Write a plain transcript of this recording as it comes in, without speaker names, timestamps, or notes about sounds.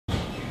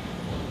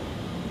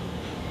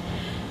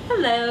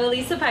Hello,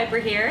 Lisa Piper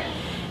here.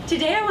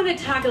 Today I want to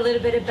talk a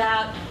little bit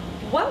about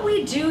what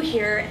we do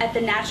here at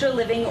the Natural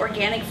Living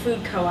Organic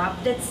Food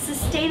Co-op that's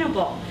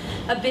sustainable.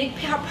 A big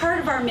part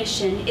of our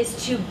mission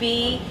is to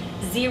be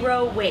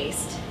zero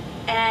waste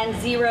and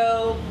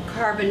zero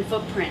carbon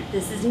footprint.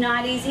 This is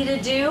not easy to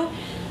do,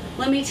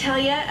 let me tell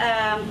you,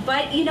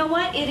 but you know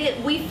what?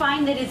 We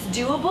find that it's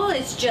doable.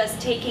 It's just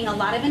taking a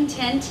lot of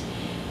intent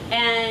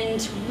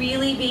and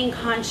really being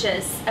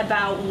conscious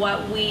about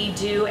what we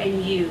do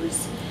and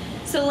use.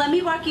 So let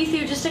me walk you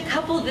through just a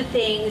couple of the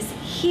things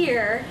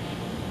here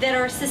that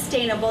are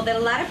sustainable that a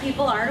lot of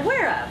people aren't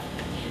aware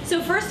of.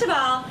 So first of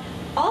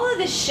all of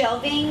the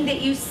shelving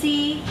that you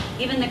see,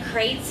 even the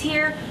crates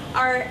here,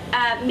 are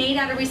made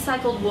out of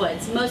recycled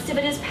woods. Most of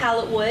it is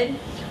pallet wood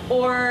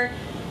or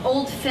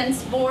old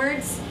fence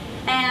boards.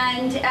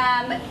 And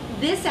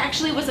this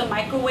actually was a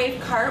microwave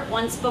cart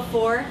once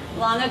before,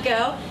 long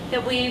ago,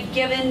 that we've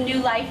given new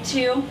life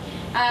to.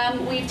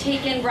 We've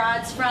taken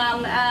rods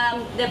from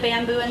the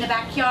bamboo in the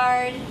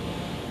backyard.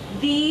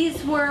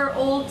 These were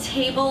old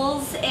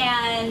tables,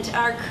 and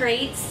our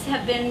crates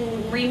have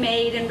been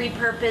remade and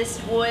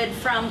repurposed wood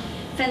from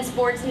fence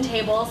boards and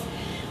tables.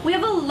 We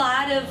have a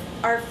lot of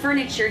our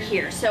furniture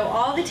here, so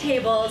all the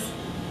tables,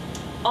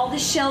 all the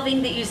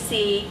shelving that you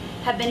see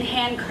have been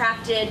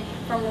handcrafted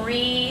from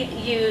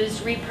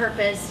reused,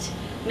 repurposed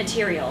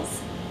materials.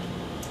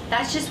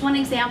 That's just one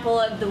example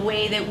of the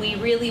way that we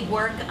really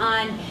work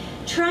on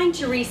trying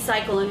to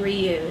recycle and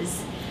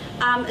reuse.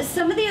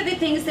 Some of the other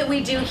things that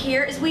we do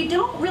here is we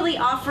don't really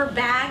offer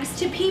bags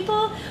to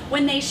people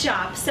when they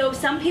shop. So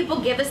some people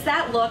give us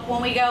that look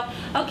when we go,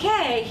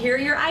 okay, here are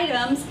your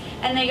items,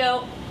 and they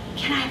go,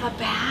 can I have a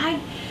bag?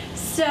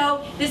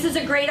 So this is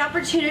a great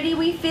opportunity,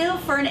 we feel,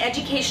 for an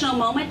educational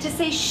moment to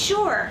say,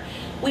 sure,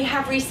 we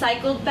have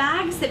recycled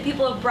bags that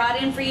people have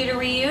brought in for you to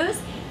reuse,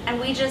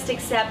 and we just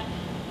accept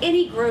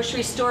any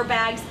grocery store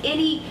bags,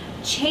 any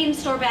chain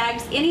store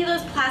bags, any of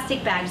those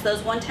plastic bags,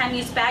 those one-time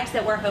use bags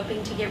that we're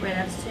hoping to get rid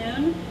of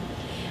soon.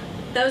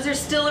 Those are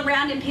still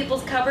around in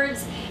people's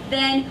cupboards.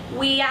 Then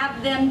we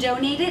have them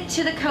donated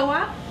to the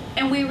co-op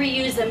and we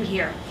reuse them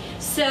here.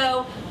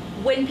 So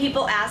when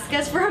people ask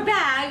us for a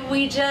bag,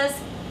 we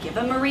just give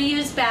them a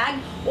reused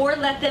bag or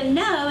let them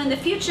know in the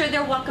future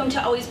they're welcome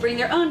to always bring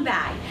their own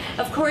bag.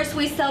 Of course,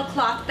 we sell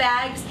cloth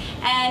bags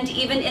and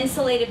even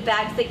insulated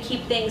bags that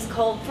keep things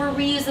cold for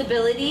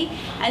reusability,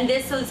 and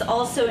this is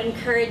also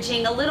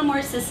encouraging a little more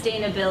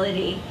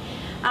sustainability.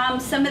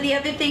 Some of the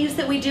other things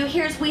that we do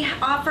here is we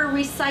offer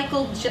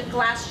recycled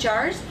glass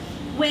jars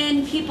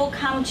when people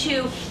come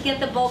to get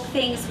the bulk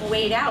things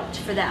weighed out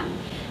for them.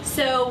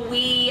 So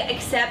we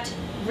accept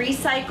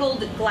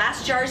recycled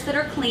glass jars that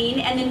are clean,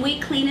 and then we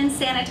clean and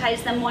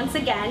sanitize them once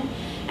again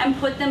and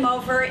put them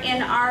over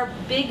in our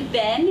big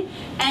bin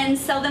and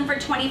sell them for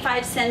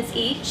 25 cents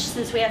each,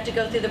 since we have to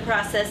go through the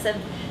process of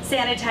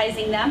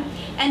sanitizing them.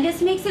 And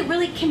this makes it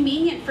really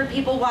convenient for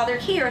people while they're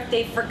here if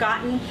they've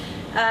forgotten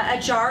a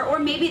jar, or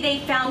maybe they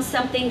found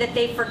something that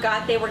they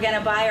forgot they were going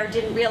to buy or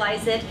didn't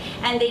realize it,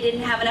 and they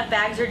didn't have enough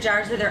bags or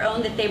jars of their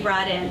own that they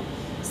brought in.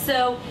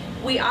 So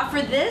we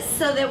offer this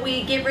so that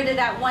we get rid of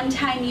that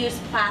one-time use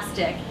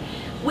plastic.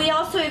 We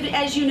also,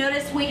 as you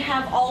notice, we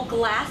have all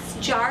glass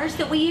jars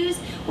that we use.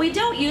 We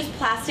don't use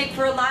plastic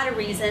for a lot of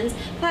reasons.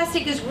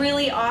 Plastic is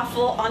really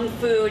awful on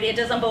food. It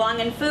doesn't belong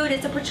in food.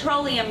 It's a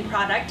petroleum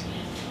product.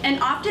 And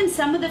often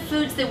some of the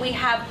foods that we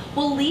have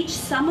will leach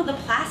some of the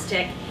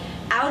plastic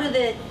out of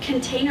the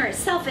container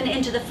itself and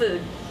into the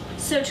food.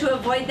 So to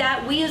avoid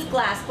that, we use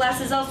glass.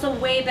 Glass is also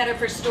way better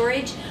for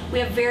storage. We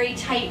have very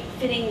tight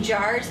fitting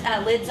jars,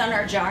 lids on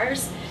our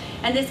jars,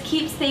 and this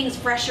keeps things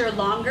fresher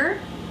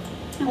longer.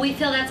 And we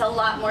feel that's a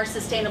lot more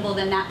sustainable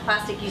than that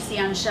plastic you see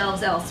on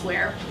shelves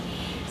elsewhere.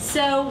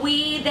 So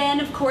we then,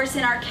 of course,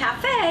 in our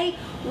cafe,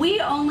 we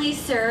only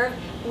serve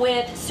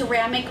with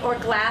ceramic or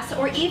glass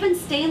or even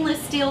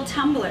stainless steel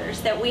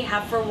tumblers that we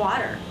have for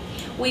water.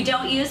 We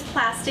don't use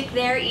plastic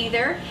there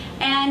either,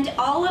 and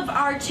all of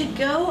our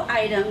to-go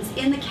items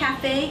in the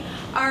cafe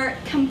are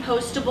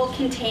compostable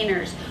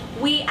containers.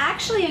 We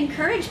actually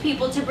encourage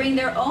people to bring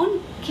their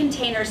own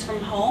containers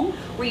from home,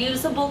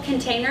 reusable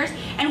containers,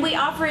 and we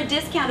offer a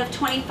discount of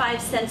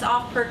 25 cents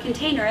off per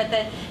container at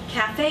the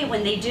cafe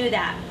when they do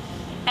that.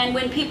 And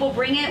when people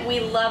bring it, we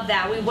love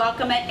that. We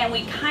welcome it, and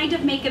we kind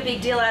of make a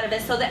big deal out of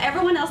it so that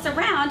everyone else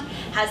around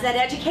has that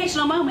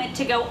educational moment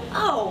to go,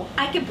 oh,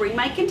 I could bring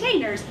my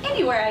containers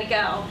anywhere I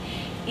go.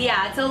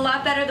 Yeah, it's a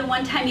lot better than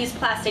one-time use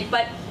plastic,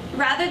 but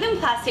rather than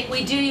plastic,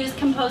 we do use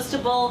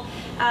compostable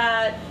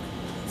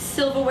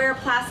silverware,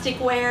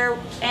 plasticware,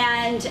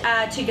 and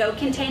to-go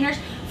containers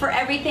for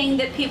everything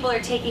that people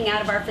are taking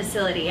out of our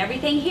facility.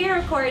 Everything here,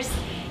 of course,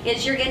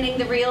 is you're getting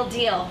the real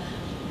deal.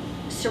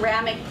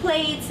 Ceramic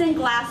plates and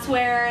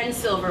glassware and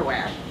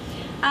silverware.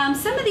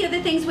 Some of the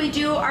other things we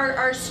do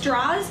are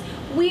straws.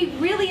 We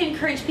really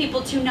encourage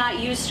people to not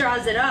use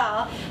straws at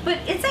all, but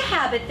it's a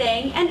habit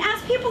thing, and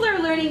as people are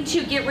learning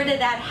to get rid of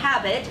that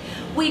habit,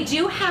 We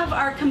do have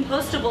our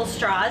compostable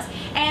straws,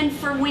 and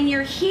for when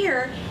you're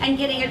here and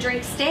getting a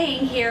drink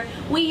staying here,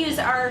 we use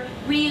our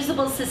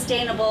reusable,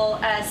 sustainable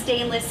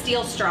stainless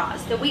steel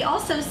straws that we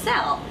also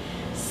sell.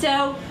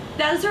 So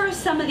those are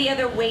some of the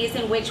other ways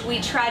in which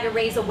we try to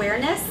raise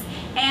awareness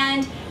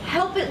and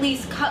help at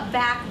least cut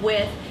back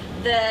with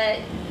the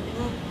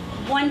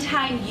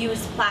one-time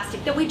use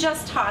plastic that we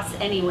just toss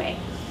anyway.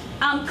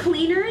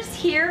 Cleaners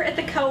here at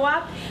the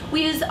co-op,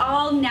 we use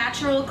all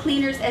natural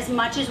cleaners as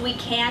much as we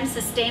can,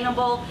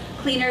 sustainable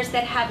cleaners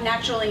that have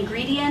natural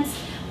ingredients.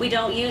 We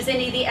don't use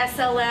any of the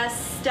SLS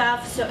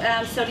stuff,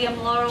 sodium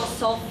lauryl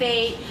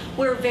sulfate.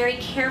 We're very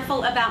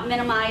careful about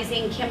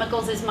minimizing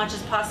chemicals as much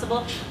as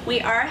possible.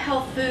 We are a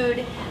health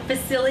food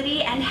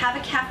facility and have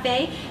a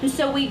cafe, and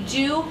so we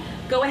do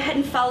go ahead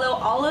and follow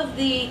all of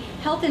the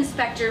health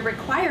inspector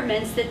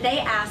requirements that they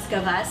ask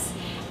of us,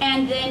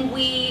 and then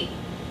we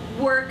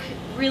work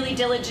really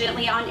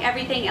diligently on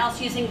everything else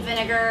using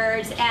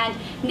vinegars and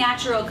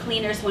natural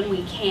cleaners when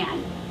we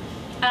can.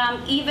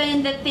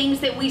 Even the things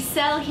that we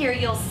sell here,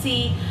 you'll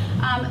see,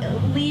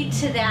 lead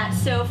to that.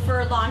 So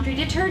for laundry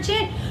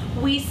detergent,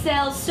 we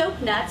sell soap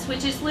nuts,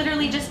 which is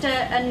literally just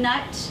a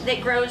nut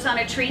that grows on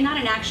a tree, not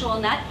an actual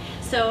nut.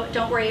 So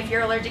don't worry if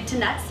you're allergic to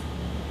nuts.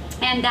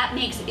 And that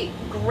makes it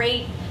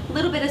great,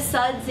 little bit of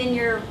suds in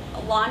your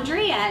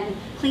laundry and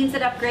cleans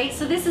it up great.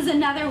 So this is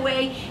another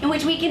way in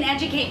which we can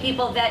educate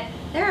people that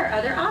there are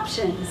other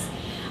options.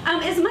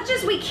 As much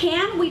as we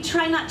can, we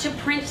try not to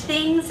print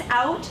things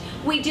out.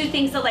 We do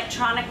things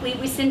electronically.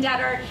 We send out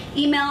our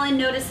email and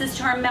notices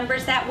to our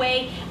members that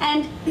way.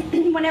 And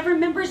whenever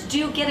members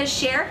do get a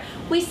share,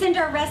 we send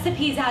our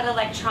recipes out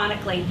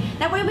electronically.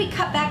 That way we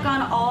cut back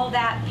on all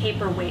that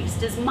paper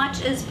waste as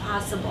much as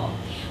possible.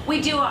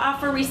 We do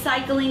offer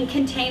recycling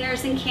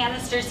containers and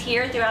canisters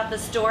here throughout the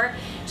store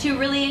to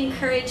really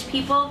encourage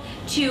people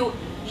to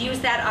use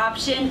that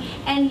option.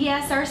 And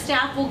yes, our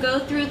staff will go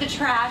through the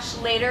trash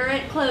later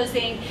at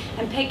closing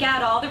and pick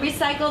out all the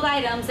recycled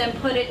items and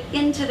put it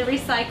into the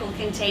recycle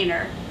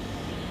container.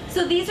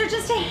 So these are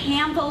just a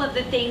handful of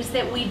the things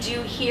that we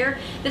do here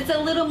that's a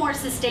little more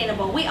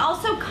sustainable. We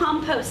also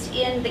compost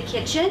in the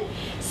kitchen.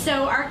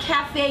 So our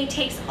cafe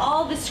takes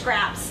all the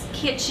scraps,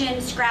 kitchen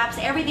scraps,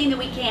 everything that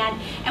we can,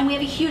 and we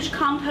have a huge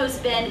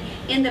compost bin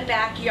in the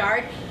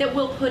backyard that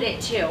we'll put it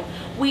to.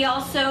 We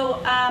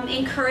also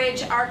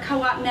encourage our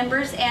co-op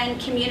members and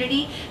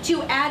community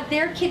to add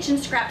their kitchen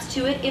scraps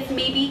to it if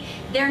maybe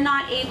they're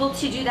not able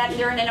to do that and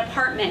they're in an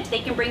apartment. They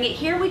can bring it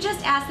here. We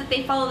just ask that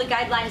they follow the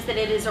guidelines that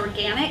it is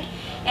organic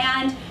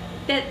and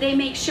that they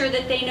make sure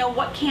that they know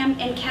what can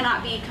and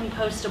cannot be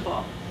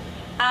compostable.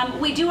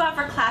 We do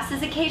offer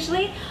classes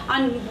occasionally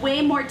on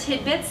way more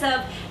tidbits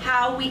of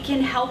how we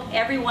can help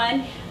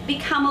everyone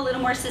become a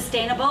little more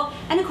sustainable.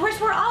 And of course,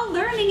 we're all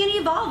learning and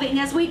evolving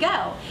as we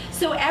go.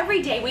 So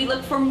every day we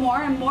look for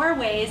more and more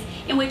ways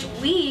in which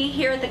we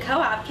here at the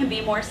co-op can be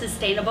more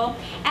sustainable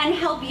and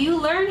help you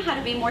learn how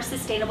to be more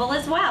sustainable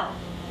as well.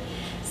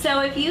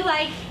 So if you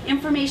like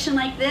information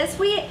like this,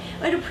 we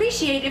would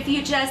appreciate if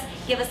you just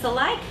give us a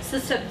like, so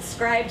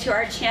subscribe to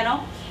our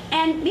channel,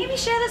 and maybe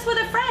share this with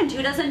a friend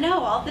who doesn't know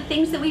all the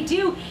things that we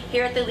do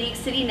here at the League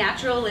City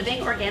Natural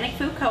Living Organic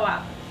Food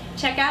Co-op.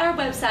 Check out our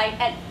website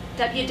at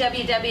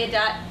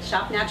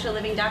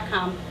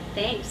www.shopnaturalliving.com.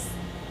 Thanks.